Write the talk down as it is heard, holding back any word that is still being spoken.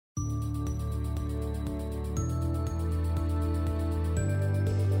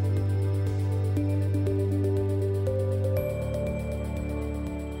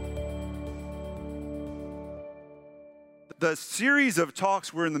the series of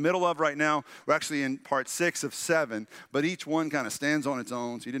talks we're in the middle of right now, we're actually in part 6 of 7, but each one kind of stands on its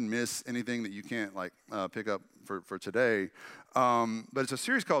own, so you didn't miss anything that you can't pick up for today. But it's a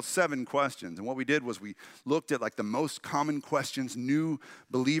series called 7 Questions. And what we did was we looked at the most common questions new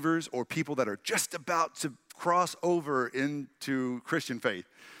believers or people that are just about to cross over into Christian faith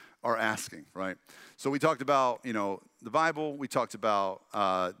are asking, right? So we talked about, the Bible. We talked about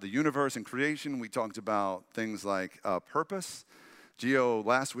the universe and creation. We talked about things like purpose.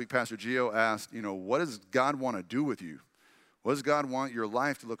 Last week, Pastor Gio asked, what does God want to do with you? What does God want your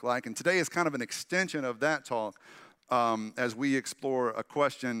life to look like? And today is kind of an extension of that talk as we explore a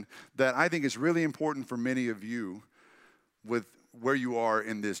question that I think is really important for many of you with where you are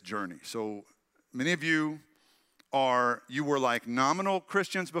in this journey. So many of you were nominal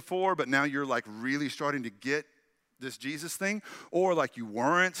Christians before, but now you're really starting to get this Jesus thing, or you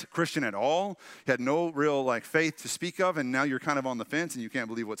weren't Christian at all, you had no real faith to speak of, and now you're kind of on the fence and you can't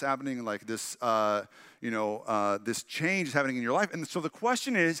believe what's happening, this this change is happening in your life. And so the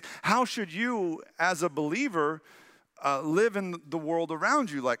question is, how should you as a believer live in the world around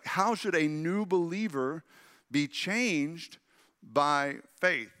you? How should a new believer be changed by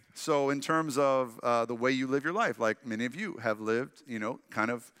faith? So in terms of the way you live your life, many of you have lived, kind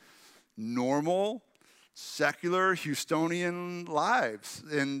of normal, secular Houstonian lives.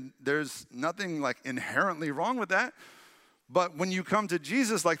 And there's nothing inherently wrong with that. But when you come to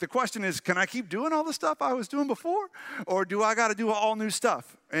Jesus, the question is, can I keep doing all the stuff I was doing before? Or do I got to do all new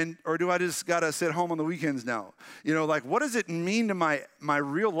stuff? Or do I just got to sit home on the weekends now? What does it mean to my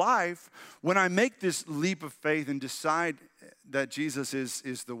real life when I make this leap of faith and decide that Jesus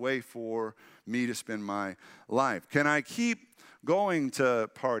is the way for me to spend my life? Can I keep going to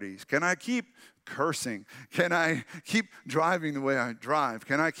parties? Can I keep cursing? Can I keep driving the way I drive?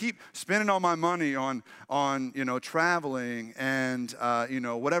 Can I keep spending all my money on traveling and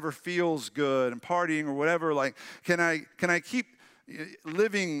whatever feels good and partying or whatever? Can I keep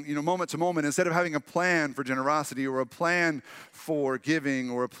living moment to moment instead of having a plan for generosity or a plan for giving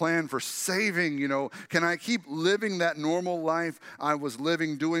or a plan for saving? Can I keep living that normal life I was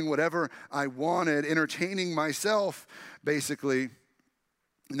living, doing whatever I wanted, entertaining myself, basically,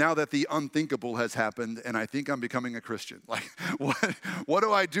 now that the unthinkable has happened and I think I'm becoming a Christian? What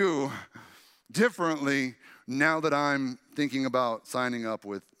do I do differently now that I'm thinking about signing up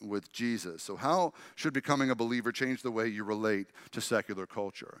with Jesus? So how should becoming a believer change the way you relate to secular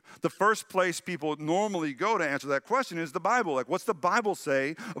culture? The first place people normally go to answer that question is the Bible. What's the Bible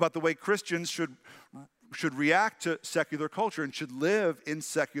say about the way Christians should react to secular culture and should live in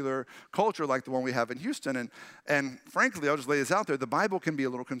secular culture like the one we have in Houston? And frankly, I'll just lay this out there, the Bible can be a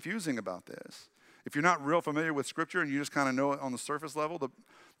little confusing about this. If you're not real familiar with Scripture and you just kind of know it on the surface level, the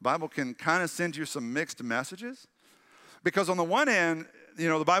Bible can kind of send you some mixed messages. Because on the one hand,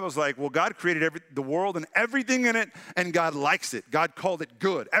 the Bible's God created the world and everything in it, and God likes it. God called it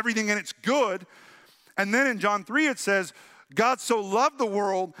good. Everything in it's good. And then in John 3, it says, God so loved the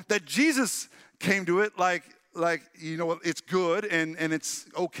world that Jesus came to it it's good and it's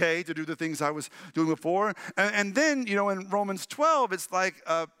okay to do the things I was doing before. And then, in Romans 12, it's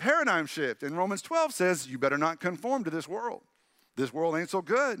a paradigm shift. And Romans 12 says, you better not conform to this world. This world ain't so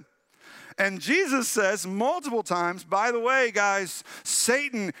good. And Jesus says multiple times, by the way, guys,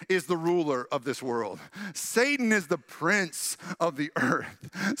 Satan is the ruler of this world. Satan is the prince of the earth.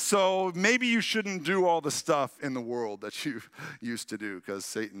 So maybe you shouldn't do all the stuff in the world that you used to do because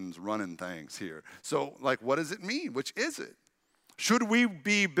Satan's running things here. So, what does it mean? Which is it? Should we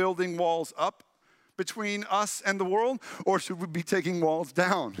be building walls up between us and the world, or should we be taking walls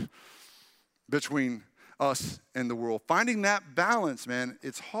down between us and the world? Finding that balance, man,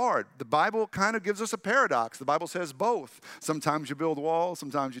 it's hard. The Bible kind of gives us a paradox. The Bible says both. Sometimes you build walls,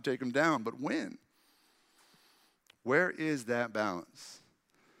 sometimes you take them down. But when? Where is that balance?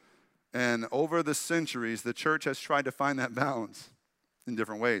 And over the centuries, the church has tried to find that balance in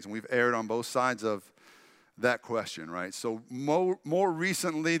different ways. And we've erred on both sides of that question, right? So more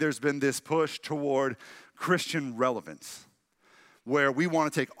recently, there's been this push toward Christian relevance, where we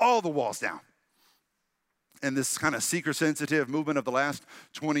want to take all the walls down. And this kind of seeker-sensitive movement of the last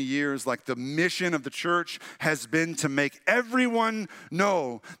 20 years, the mission of the church has been to make everyone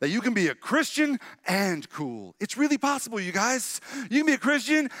know that you can be a Christian and cool. It's really possible, you guys. You can be a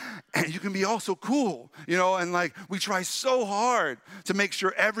Christian and you can be also cool, and we try so hard to make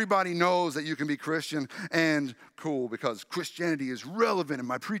sure everybody knows that you can be Christian and cool because Christianity is relevant and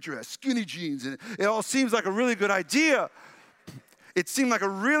my preacher has skinny jeans and it all seems like a really good idea. It seemed like a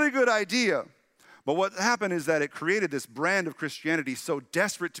really good idea. But what happened is that it created this brand of Christianity so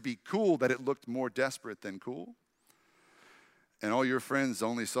desperate to be cool that it looked more desperate than cool. and all your friends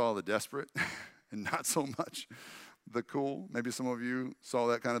only saw the desperate and not so much the cool. Maybe some of you saw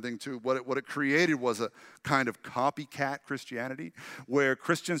that kind of thing too. What it created was a kind of copycat Christianity where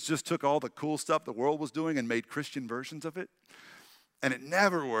Christians just took all the cool stuff the world was doing and made Christian versions of it. And it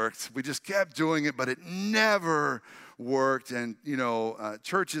never worked. We just kept doing it, but it never worked. And,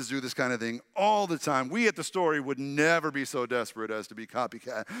 churches do this kind of thing all the time. We at The Story would never be so desperate as to be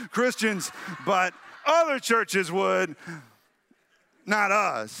copycat Christians, but other churches would. Not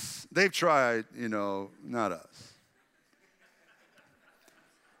us. They've tried, not us.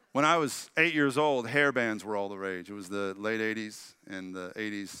 When I was 8 years old, hair bands were all the rage. It was the late 80s, and the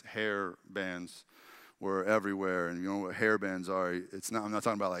 80s hair bands were everywhere. And you know what hair bands are? I'm not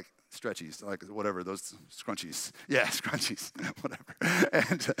talking about like stretchies, like whatever, those scrunchies. Yeah, scrunchies, whatever.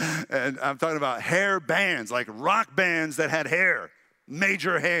 And I'm talking about hair bands, like rock bands that had hair.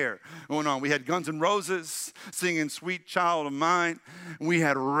 Major hair going on. We had Guns N' Roses singing Sweet Child of Mine. We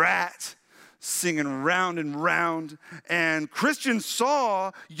had Rat singing Round and Round. And Christians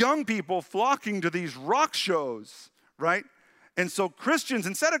saw young people flocking to these rock shows, right? And so Christians,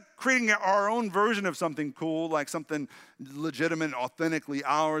 instead of creating our own version of something cool, like something legitimate and authentically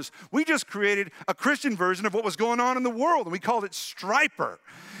ours, we just created a Christian version of what was going on in the world. And we called it Stryper.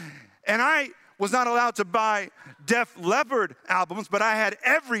 And I was not allowed to buy Def Leppard albums, but I had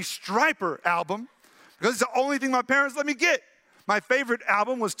every Stryper album because it's the only thing my parents let me get. My favorite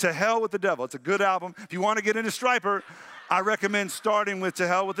album was To Hell with the Devil. It's a good album. If you want to get into Stryper, I recommend starting with To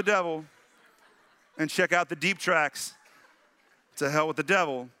Hell with the Devil and check out the deep tracks. To Hell with the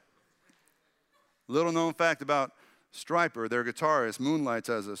Devil. Little known fact about Stryper, their guitarist moonlights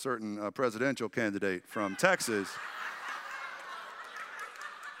as a certain presidential candidate from Texas.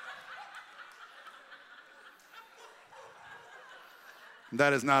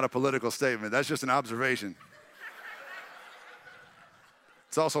 That is not a political statement. That's just an observation.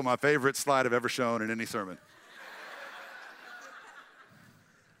 It's also my favorite slide I've ever shown in any sermon.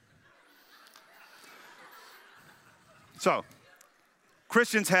 So,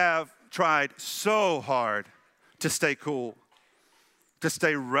 Christians have tried so hard to stay cool, to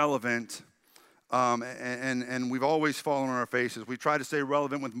stay relevant, and we've always fallen on our faces. We try to stay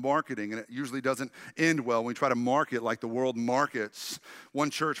relevant with marketing, and it usually doesn't end well. We try to market like the world markets. One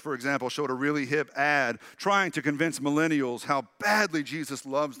church, for example, showed a really hip ad trying to convince millennials how badly Jesus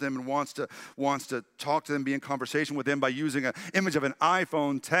loves them and wants to talk to them, be in conversation with them by using an image of an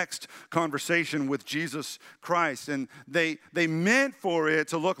iPhone text conversation with Jesus Christ. And they meant for it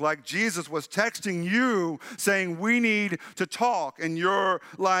to look like Jesus was texting you saying, we need to talk. And you're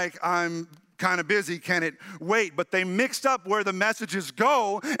like, I'm kind of busy, can it wait? But they mixed up where the messages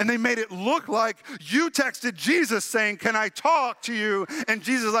go, and they made it look like you texted Jesus saying, can I talk to you? And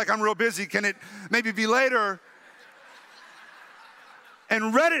Jesus is like, I'm real busy, can it maybe be later?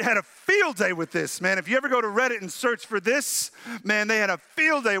 And Reddit had a field day with this, man. If you ever go to Reddit and search for this, man, they had a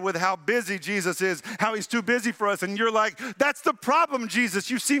field day with how busy Jesus is, how he's too busy for us. And you're like, that's the problem, Jesus.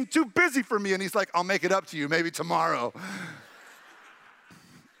 You seem too busy for me. And he's like, I'll make it up to you, maybe tomorrow.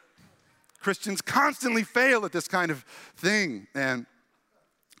 Christians constantly fail at this kind of thing, and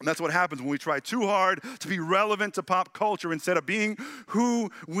that's what happens when we try too hard to be relevant to pop culture instead of being who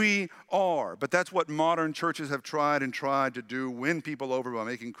we are. But that's what modern churches have tried to do, win people over by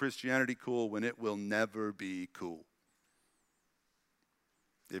making Christianity cool when it will never be cool.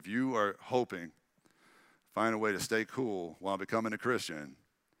 If you are hoping, find a way to stay cool while becoming a Christian,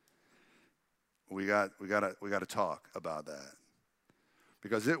 we got to talk about that.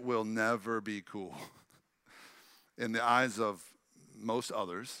 Because it will never be cool in the eyes of most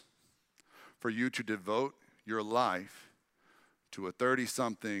others for you to devote your life to a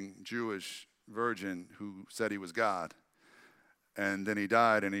 30-something Jewish virgin who said he was God. And then he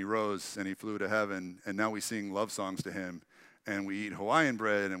died and he rose and he flew to heaven. And now we sing love songs to him and we eat Hawaiian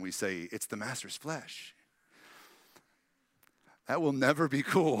bread and we say, it's the master's flesh. That will never be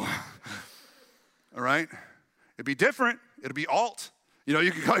cool. All right? It'd be different. It'll be alt.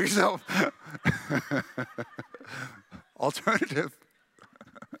 You can call yourself alternative.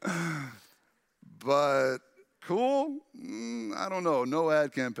 But cool? I don't know. No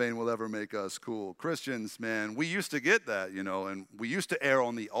ad campaign will ever make us cool. Christians, man, we used to get that, and we used to err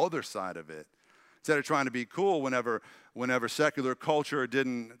on the other side of it. Instead of trying to be cool whenever secular culture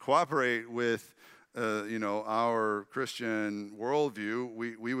didn't cooperate with our Christian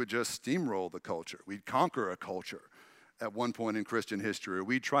worldview, we would just steamroll the culture. We'd conquer a culture. At one point in Christian history.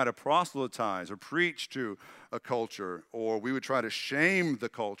 We'd try to proselytize or preach to a culture, or we would try to shame the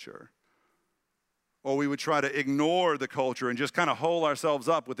culture. or we would try to ignore the culture and just kind of hole ourselves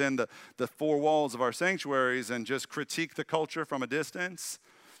up within the four walls of our sanctuaries and just critique the culture from a distance,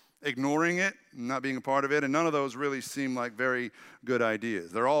 ignoring it, not being a part of it. And none of those really seem like very good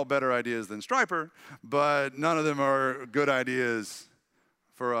ideas. They're all better ideas than Striper, but none of them are good ideas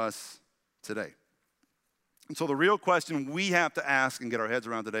for us today. And so the real question we have to ask and get our heads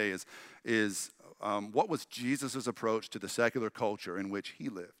around today is what was Jesus' approach to the secular culture in which he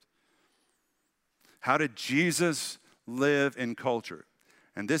lived? How did Jesus live in culture?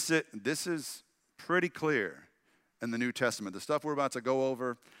 And this is pretty clear in the New Testament. The stuff we're about to go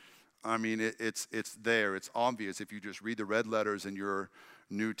over, I mean, it's there. It's obvious if you just read the red letters in your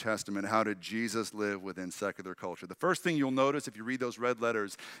New Testament. How did Jesus live within secular culture? The first thing you'll notice if you read those red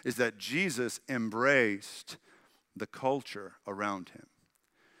letters is that Jesus embraced the culture around him.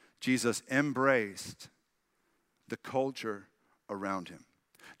 Jesus embraced the culture around him.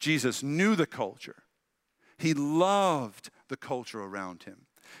 Jesus knew the culture. He loved the culture around him.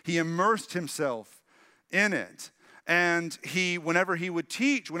 He immersed himself in it. And whenever he would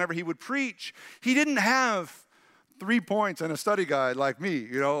teach, whenever he would preach, he didn't have 3 points and a study guide like me.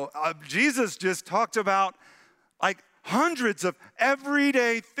 Jesus just talked about like hundreds of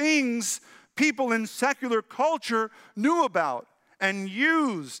everyday things people in secular culture knew about and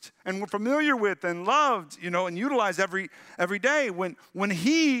used and were familiar with and loved, and utilized every day. When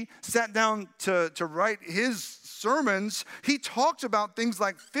he sat down to write his sermons, he talked about things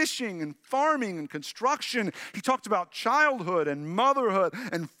like fishing and farming and construction. He talked about childhood and motherhood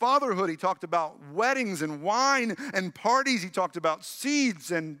and fatherhood. He talked about weddings and wine and parties. He talked about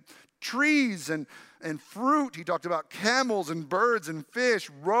seeds and trees and fruit. He talked about camels and birds and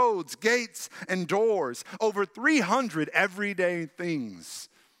fish, roads, gates, and doors. Over 300 everyday things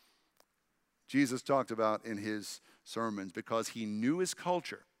Jesus talked about in his sermons because he knew his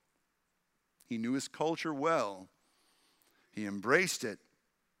culture. He knew his culture well. He embraced it,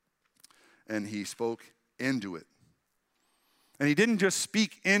 and he spoke into it. And he didn't just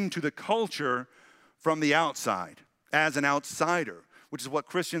speak into the culture from the outside, as an outsider, which is what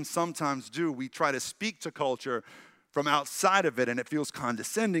Christians sometimes do. We try to speak to culture from outside of it, and it feels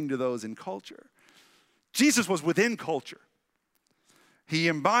condescending to those in culture. Jesus was within culture. He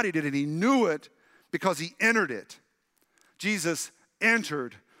embodied it, and he knew it because he entered it. Jesus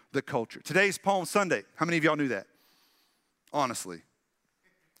entered the culture. Today's Palm Sunday. How many of y'all knew that? Honestly.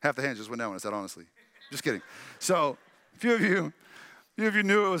 Half the hands just went down when I said honestly. Just kidding. So, a few of you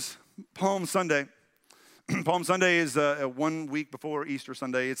knew it was Palm Sunday. Palm Sunday is 1 week before Easter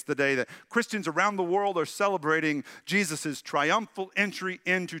Sunday. It's the day that Christians around the world are celebrating Jesus' triumphal entry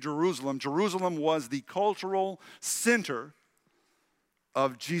into Jerusalem. Jerusalem was the cultural center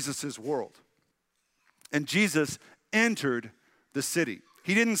of Jesus' world. And Jesus entered the city.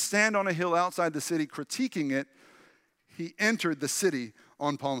 He didn't stand on a hill outside the city critiquing it. He entered the city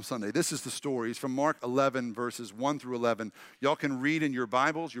on Palm Sunday. This is the story. It's from Mark 11, verses 1 through 11. Y'all can read in your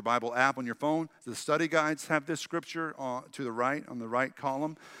Bibles, your Bible app on your phone. The study guides have this scripture to the right, on the right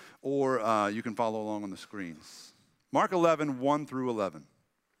column, or you can follow along on the screens. Mark 11, 1 through 11.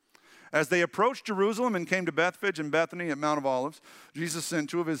 As they approached Jerusalem and came to Bethphage and Bethany at Mount of Olives, Jesus sent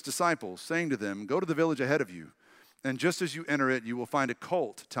 2 of his disciples, saying to them, "Go to the village ahead of you, and just as you enter it, you will find a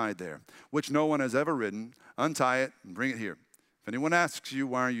colt tied there, which no one has ever ridden. Untie it and bring it here. If anyone asks you,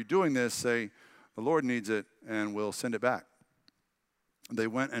 'Why are you doing this?' say, 'The Lord needs it, and we'll send it back.'" They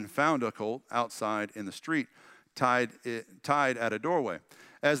went and found a colt outside in the street, tied at a doorway.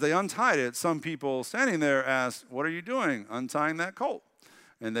 As they untied it, some people standing there asked, "What are you doing, untying that colt?"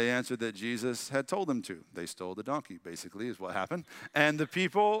 And they answered that Jesus had told them to. They stole the donkey, basically, is what happened. And the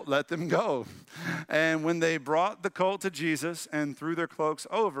people let them go. And when they brought the colt to Jesus and threw their cloaks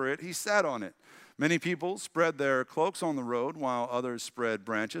over it, he sat on it. Many people spread their cloaks on the road, while others spread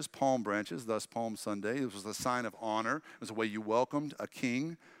branches, palm branches, thus Palm Sunday. It was a sign of honor. It was a way you welcomed a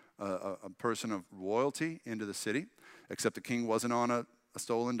king, a person of royalty, into the city. Except the king wasn't on a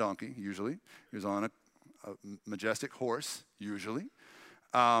stolen donkey, usually. He was on a majestic horse, usually.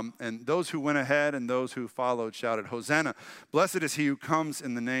 And those who went ahead and those who followed shouted, "Hosanna! Blessed is he who comes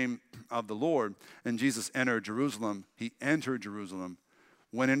in the name of the Lord." And Jesus entered Jerusalem. He entered Jerusalem,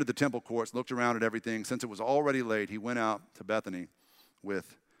 went into the temple courts, looked around at everything. Since it was already late, he went out to Bethany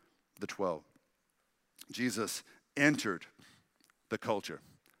with the 12. Jesus entered the culture.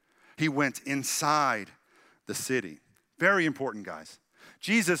 He went inside the city. Very important, guys.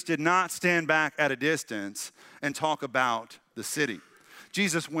 Jesus did not stand back at a distance and talk about the city.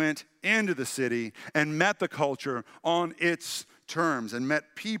 Jesus went into the city and met the culture on its terms and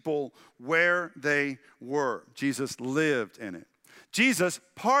met people where they were. Jesus lived in it. Jesus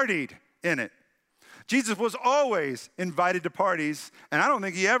partied in it. Jesus was always invited to parties, and I don't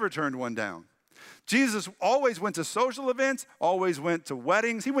think he ever turned one down. Jesus always went to social events, always went to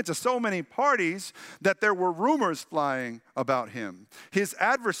weddings. He went to so many parties that there were rumors flying about him. His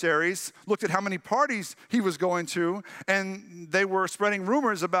adversaries looked at how many parties he was going to, and they were spreading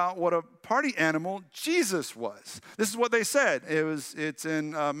rumors about what a party animal Jesus was. This is what they said. It's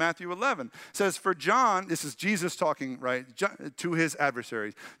in Matthew 11. It says, for John, this is Jesus talking, right, to his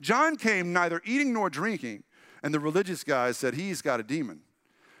adversaries. John came neither eating nor drinking, and the religious guys said, he's got a demon.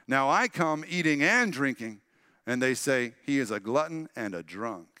 Now I come eating and drinking, and they say he is a glutton and a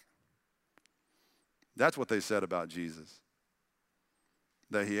drunk. That's what they said about Jesus.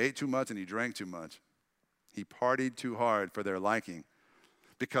 That he ate too much and he drank too much. He partied too hard for their liking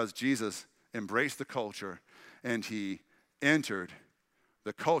because Jesus embraced the culture and he entered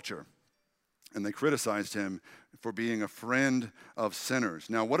the culture. And they criticized him for being a friend of sinners.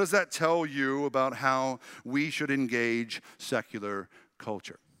 Now, what does that tell you about how we should engage secular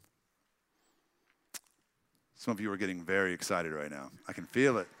culture? Some of you are getting very excited right now. I can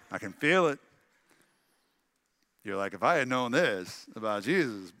feel it. I can feel it. You're like, if I had known this about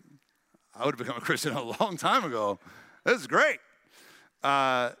Jesus, I would have become a Christian a long time ago. This is great.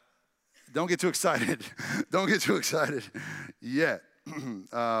 Don't get too excited. Don't get too excited yet.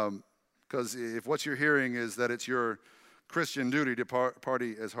 Because if what you're hearing is that it's your Christian duty to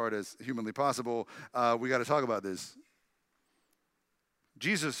party as hard as humanly possible, we got to talk about this.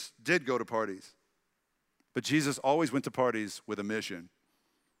 Jesus did go to parties. But Jesus always went to parties with a mission.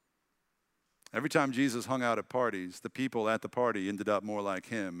 Every time Jesus hung out at parties, the people at the party ended up more like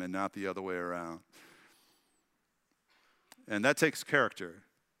him and not the other way around. And that takes character.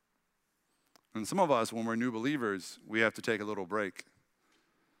 And some of us, when we're new believers, we have to take a little break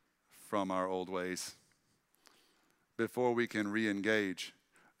from our old ways before we can re-engage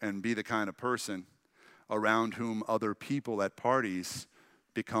and be the kind of person around whom other people at parties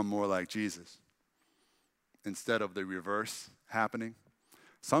become more like Jesus. Instead of the reverse happening.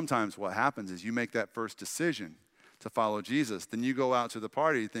 Sometimes what happens is you make that first decision to follow Jesus. Then you go out to the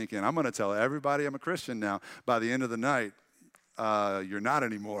party thinking, I'm going to tell everybody I'm a Christian now. By the end of the night, you're not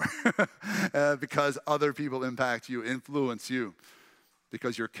anymore. Because other people impact you, influence you.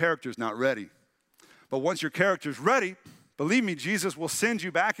 Because your character's not ready. But once your character's ready, believe me, Jesus will send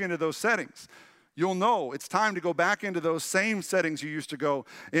you back into those settings. You'll know it's time to go back into those same settings you used to go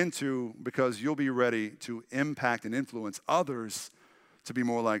into because you'll be ready to impact and influence others to be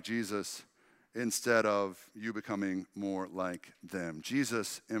more like Jesus instead of you becoming more like them.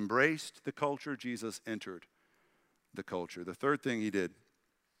 Jesus embraced the culture. Jesus entered the culture. The third thing he did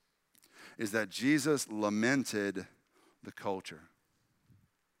is that Jesus lamented the culture.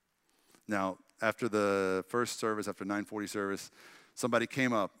 Now, after the first service, after 9:40 service, somebody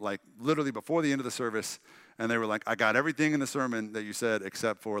came up, like literally before the end of the service, and they were like, I got everything in the sermon that you said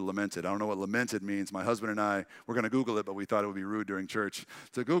except for lamented. I don't know what lamented means. My husband and I, we're going to Google it, but we thought it would be rude during church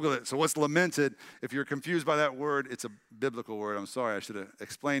to Google it. So what's lamented? If you're confused by that word, it's a biblical word. I'm sorry, I should have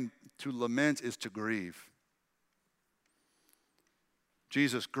explained. To lament is to grieve.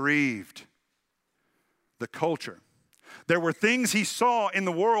 Jesus grieved the culture. There were things he saw in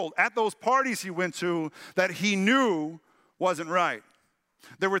the world at those parties he went to that he knew wasn't right.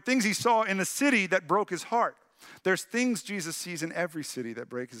 There were things he saw in the city that broke his heart. There's things Jesus sees in every city that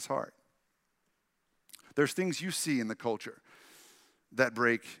break his heart. There's things you see in the culture that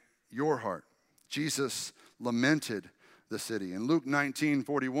break your heart. Jesus lamented the city. In Luke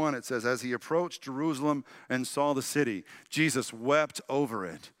 19:41, it says, as he approached Jerusalem and saw the city, Jesus wept over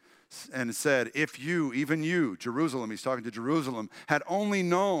it and said, if you, even you, Jerusalem, he's talking to Jerusalem, had only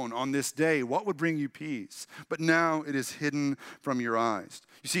known on this day what would bring you peace, but now it is hidden from your eyes.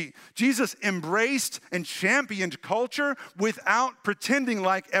 You see, Jesus embraced and championed culture without pretending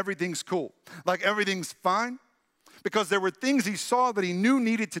like everything's cool, like everything's fine, because there were things he saw that he knew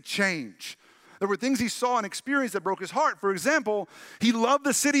needed to change. There were things he saw and experienced that broke his heart. For example, he loved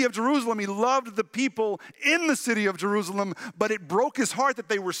the city of Jerusalem. He loved the people in the city of Jerusalem, but it broke his heart that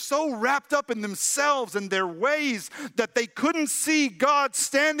they were so wrapped up in themselves and their ways that they couldn't see God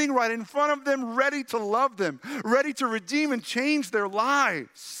standing right in front of them, ready to love them, ready to redeem and change their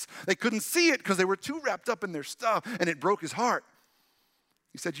lives. They couldn't see it because they were too wrapped up in their stuff, and it broke his heart.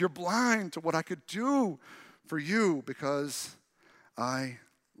 He said, you're blind to what I could do for you because I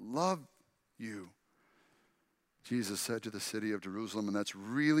love you. Jesus said to the city of Jerusalem, and that's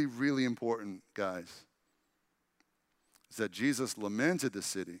really, really important, guys, is that Jesus lamented the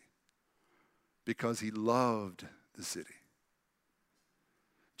city because he loved the city.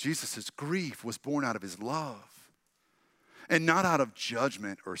 Jesus' grief was born out of his love and not out of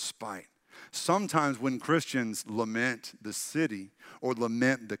judgment or spite. Sometimes when Christians lament the city or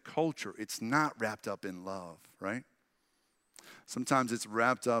lament the culture, it's not wrapped up in love, right? Sometimes it's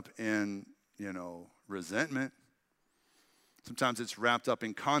wrapped up in, resentment. Sometimes it's wrapped up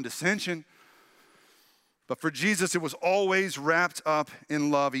in condescension. But for Jesus, it was always wrapped up in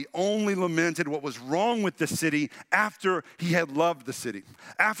love. He only lamented what was wrong with the city after he had loved the city,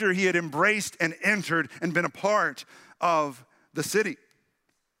 after he had embraced and entered and been a part of the city.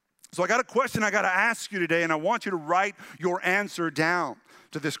 So I got a question I got to ask you today, and I want you to write your answer down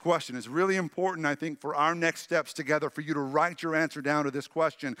to this question. It's really important, I think, for our next steps together for you to write your answer down to this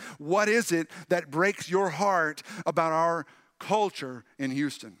question. What is it that breaks your heart about our culture in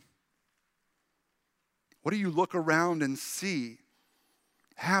Houston? What do you look around and see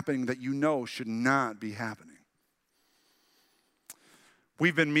happening that you know should not be happening?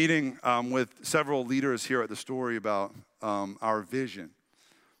 We've been meeting with several leaders here at The Story about our vision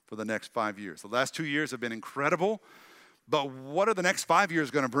for the next 5 years. The last 2 years have been incredible, but what are the next 5 years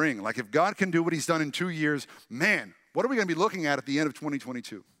going to bring? Like, if God can do what he's done in 2 years, man, what are we going to be looking at the end of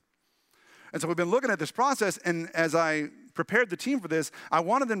 2022? And so we've been looking at this process, and as I prepared the team for this, I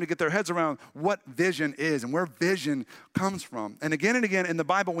wanted them to get their heads around what vision is and where vision comes from. And again in the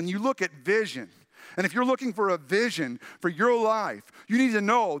Bible, when you look at vision, and if you're looking for a vision for your life, you need to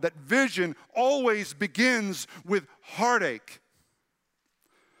know that vision always begins with heartache.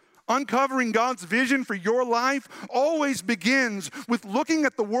 Uncovering God's vision for your life always begins with looking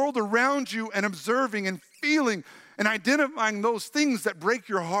at the world around you and observing and feeling and identifying those things that break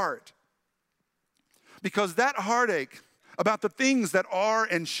your heart. Because that heartache about the things that are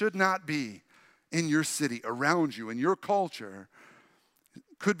and should not be in your city, around you, in your culture,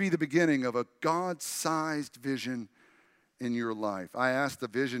 could be the beginning of a God-sized vision in your life. I asked the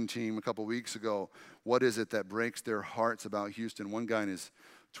vision team a couple weeks ago, what is it that breaks their hearts about Houston? One guy in his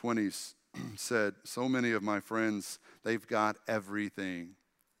 20s said, so many of my friends, they've got everything.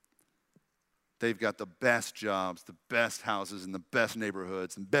 They've got the best jobs, the best houses, and the best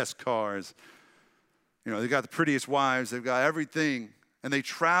neighborhoods, and best cars. They've got the prettiest wives, they've got everything, and they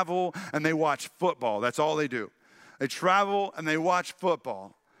travel and they watch football. That's all they do. They travel and they watch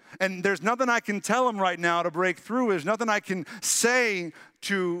football. And there's nothing I can tell them right now to break through. There's nothing I can say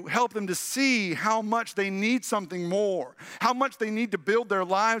to help them to see how much they need something more, how much they need to build their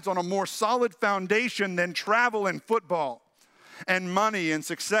lives on a more solid foundation than travel and football and money and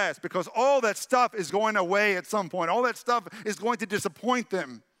success, because all that stuff is going away at some point. All that stuff is going to disappoint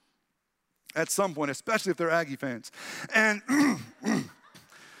them at some point, especially if they're Aggie fans,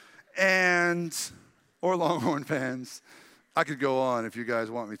 or Longhorn fans. I could go on if you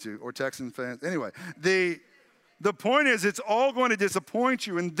guys want me to, or Texan fans. Anyway, the point is, it's all going to disappoint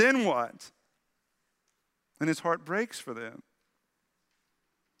you, and then what? And his heart breaks for them.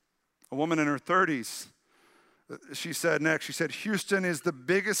 A woman in her 30s, she said, Houston is the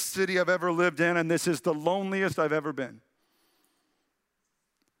biggest city I've ever lived in, and this is the loneliest I've ever been.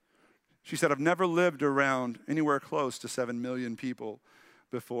 She said, I've never lived around anywhere close to 7 million people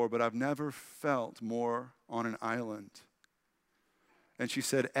before, but I've never felt more on an island. And she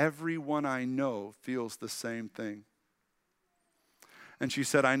said, everyone I know feels the same thing. And she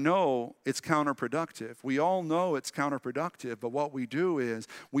said, I know it's counterproductive. We all know it's counterproductive, but what we do is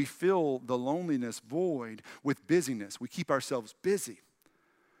we fill the loneliness void with busyness. We keep ourselves busy.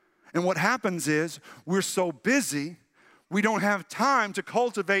 And what happens is we're so busy, we don't have time to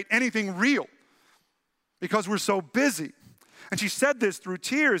cultivate anything real because we're so busy. And she said this through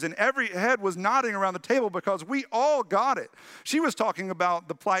tears, and every head was nodding around the table because we all got it. She was talking about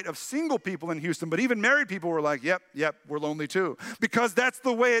the plight of single people in Houston, but even married people were like, yep, we're lonely too. Because that's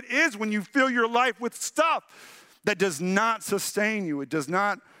the way it is when you fill your life with stuff that does not sustain you. It does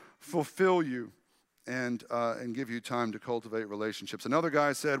not fulfill you and give you time to cultivate relationships. Another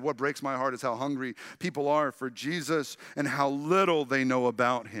guy said, what breaks my heart is how hungry people are for Jesus and how little they know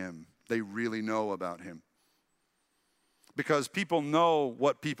about him. They really know about him. Because people know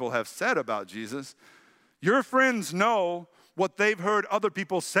what people have said about Jesus. Your friends know what they've heard other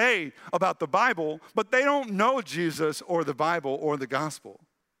people say about the Bible, but they don't know Jesus or the Bible or the gospel.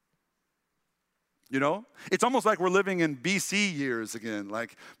 It's almost like we're living in BC years again,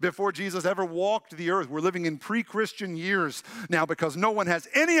 like before Jesus ever walked the earth. We're living in pre-Christian years now because no one has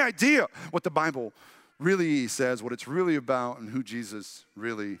any idea what the Bible really says, what it's really about, and who Jesus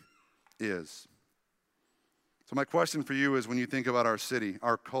really is. So my question for you is, when you think about our city,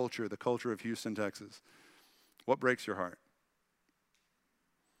 our culture, the culture of Houston, Texas, what breaks your heart?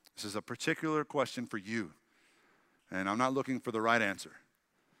 This is a particular question for you, and I'm not looking for the right answer.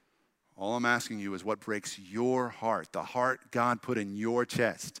 All I'm asking you is what breaks your heart, the heart God put in your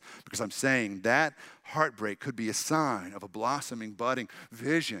chest. Because I'm saying that heartbreak could be a sign of a blossoming, budding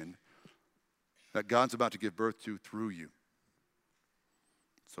vision that God's about to give birth to through you.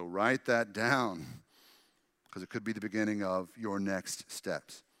 So write that down, because it could be the beginning of your next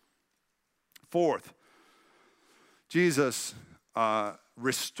steps. Fourth, Jesus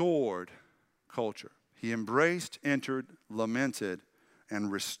restored culture. He embraced, entered, lamented,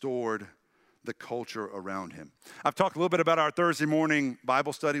 and restored the culture around him. I've talked a little bit about our Thursday morning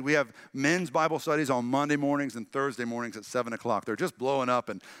Bible study. We have men's Bible studies on Monday mornings and Thursday mornings at 7 o'clock. They're just blowing up,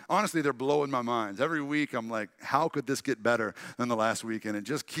 and honestly, they're blowing my mind. Every week, I'm like, how could this get better than the last week? And it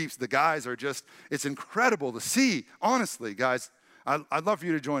just keeps, the guys are just, it's incredible to see. Honestly, guys, I'd love for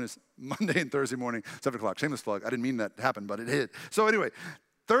you to join us Monday and Thursday morning, 7 o'clock. Shameless plug. I didn't mean that to happen, but it did. So anyway,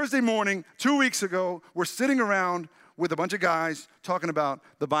 Thursday morning, 2 weeks ago, we're sitting around with a bunch of guys talking about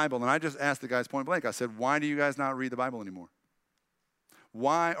the Bible. And I just asked the guys point blank, I said, why do you guys not read the Bible anymore?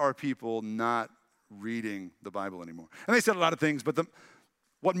 Why are people not reading the Bible anymore? And they said a lot of things, but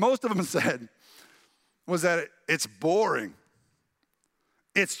what most of them said was that it's boring.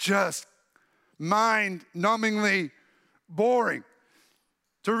 It's just mind-numbingly boring.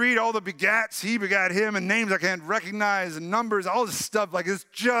 To read all the begats, he begat him, and names I can't recognize, and numbers, all this stuff, like it's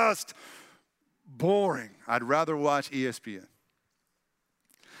just boring. I'd rather watch ESPN.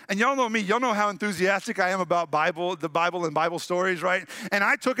 And y'all know me, y'all know how enthusiastic I am about the Bible and Bible stories, right? And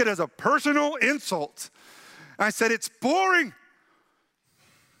I took it as a personal insult. I said, it's boring.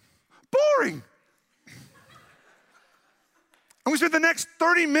 Boring. And we spent the next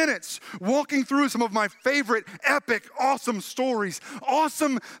 30 minutes walking through some of my favorite epic, awesome stories,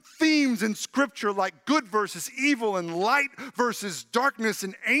 awesome themes in Scripture like good versus evil and light versus darkness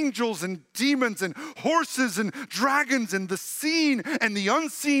and angels and demons and horses and dragons and the seen and the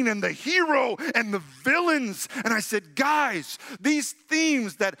unseen and the hero and the villains. And I said, guys, these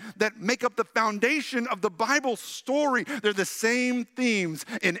themes that make up the foundation of the Bible story, they're the same themes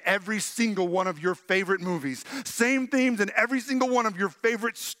in every single one of your favorite movies. Same themes in every single one of your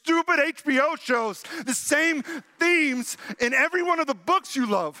favorite stupid HBO shows. The same themes in every one of the books you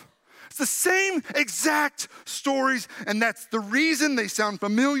love. It's the same exact stories, and that's the reason they sound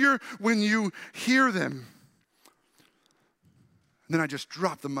familiar when you hear them. And then I just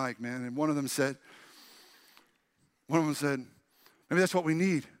dropped the mic, man, and one of them said, maybe that's what we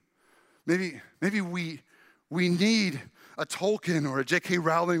need. Maybe we need a Tolkien or a J.K.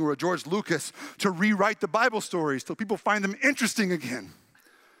 Rowling or a George Lucas to rewrite the Bible stories till people find them interesting again.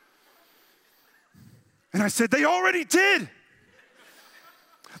 And I said, they already did.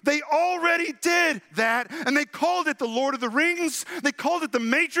 They already did that, and they called it The Lord of the Rings, they called it The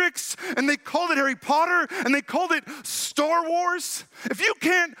Matrix, and they called it Harry Potter, and they called it Star Wars. If you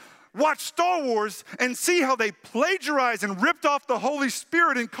can't watch Star Wars and see how they plagiarized and ripped off the Holy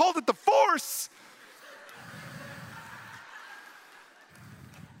Spirit and called it the Force,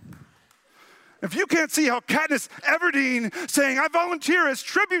 if you can't see how Katniss Everdeen saying, I volunteer as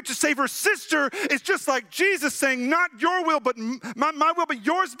tribute to save her sister, is just like Jesus saying, not your will, but my will, but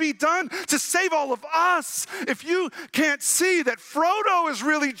yours be done to save all of us. If you can't see that Frodo is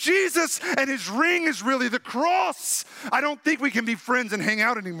really Jesus and his ring is really the cross, I don't think we can be friends and hang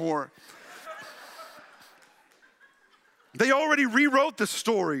out anymore. They already rewrote the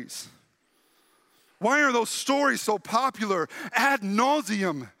stories. Why are those stories so popular ad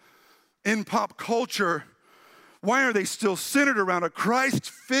nauseum in pop culture? Why are they still centered around a Christ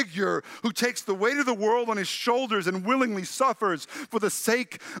figure who takes the weight of the world on his shoulders and willingly suffers for the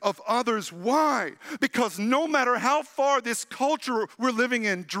sake of others? Why? Because no matter how far this culture we're living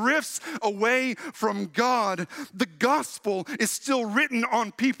in drifts away from God, the gospel is still written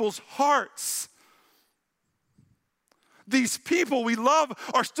on people's hearts. These people we love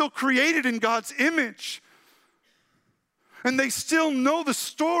are still created in God's image. And they still know the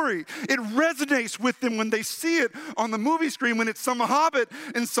story. It resonates with them when they see it on the movie screen, when it's some hobbit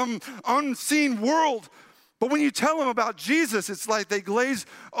in some unseen world. But when you tell them about Jesus, it's like they glaze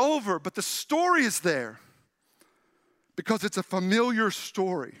over. But the story is there because it's a familiar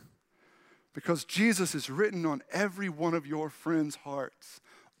story. Because Jesus is written on every one of your friends' hearts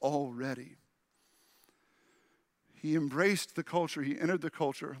already. He embraced the culture. He entered the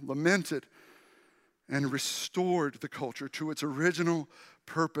culture, lamented, and restored the culture to its original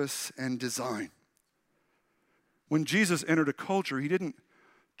purpose and design. When Jesus entered a culture, he didn't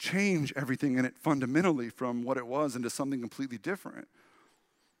change everything in it fundamentally from what it was into something completely different.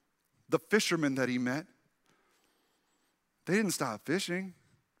 The fishermen that he met, they didn't stop fishing.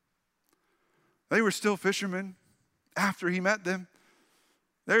 They were still fishermen after he met them.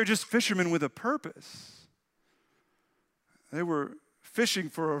 They were just fishermen with a purpose. They were fishing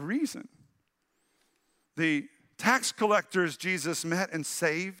for a reason. The tax collectors Jesus met and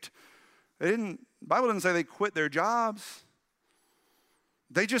saved, the Bible doesn't say they quit their jobs.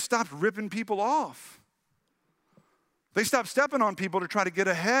 They just stopped ripping people off. They stopped stepping on people to try to get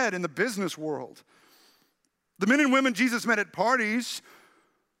ahead in the business world. The men and women Jesus met at parties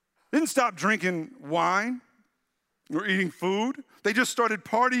didn't stop drinking wine or eating food. They just started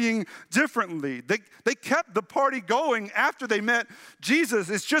partying differently. They kept the party going after they met Jesus.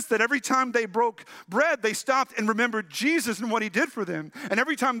 It's just that every time they broke bread, they stopped and remembered Jesus and what he did for them. And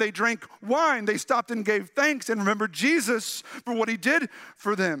every time they drank wine, they stopped and gave thanks and remembered Jesus for what he did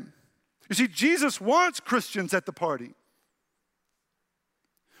for them. You see, Jesus wants Christians at the party.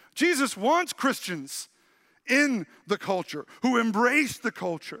 Jesus wants Christians in the culture who embrace the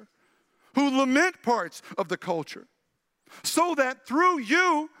culture, who lament parts of the culture, so that through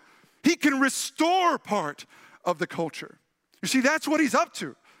you, he can restore part of the culture. You see, that's what he's up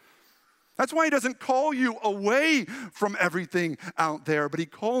to. That's why he doesn't call you away from everything out there, but he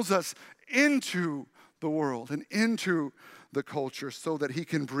calls us into the world and into the culture so that he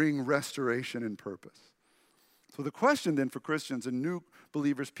can bring restoration and purpose. So the question then for Christians and new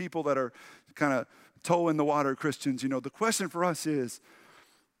believers, people that are kind of toe in the water Christians, the question for us is,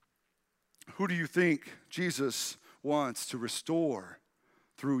 who do you think Jesus wants to restore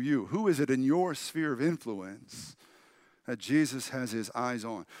through you? Who is it in your sphere of influence that Jesus has his eyes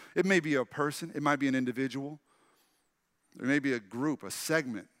on? It may be a person, it might be an individual, it may be a group, a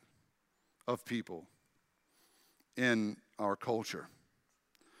segment of people in our culture.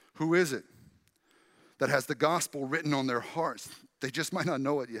 Who is it that has the gospel written on their hearts? They just might not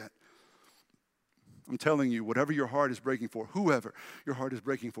know it yet. I'm telling you, whatever your heart is breaking for, whoever your heart is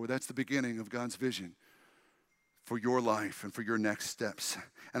breaking for, that's the beginning of God's vision for your life and for your next steps.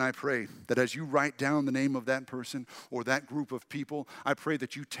 And I pray that as you write down the name of that person or that group of people, I pray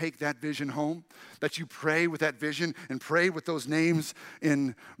that you take that vision home, that you pray with that vision and pray with those names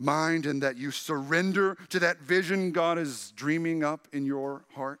in mind, and that you surrender to that vision God is dreaming up in your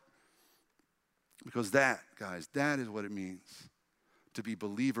heart. Because that, guys, that is what it means to be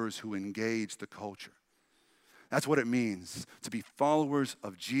believers who engage the culture. That's what it means to be followers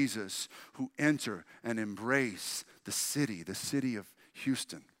of Jesus who enter and embrace the city of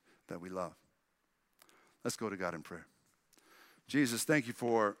Houston that we love. Let's go to God in prayer. Jesus, thank you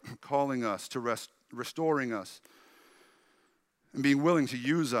for calling us to restoring us and being willing to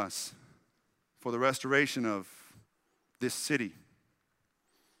use us for the restoration of this city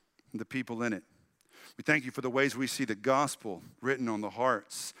and the people in it. We thank you for the ways we see the gospel written on the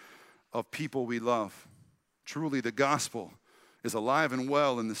hearts of people we love. Truly, the gospel is alive and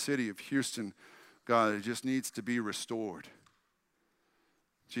well in the city of Houston. God, it just needs to be restored.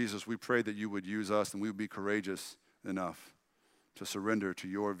 Jesus, we pray that you would use us and we would be courageous enough to surrender to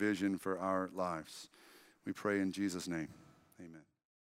your vision for our lives. We pray in Jesus' name. Amen.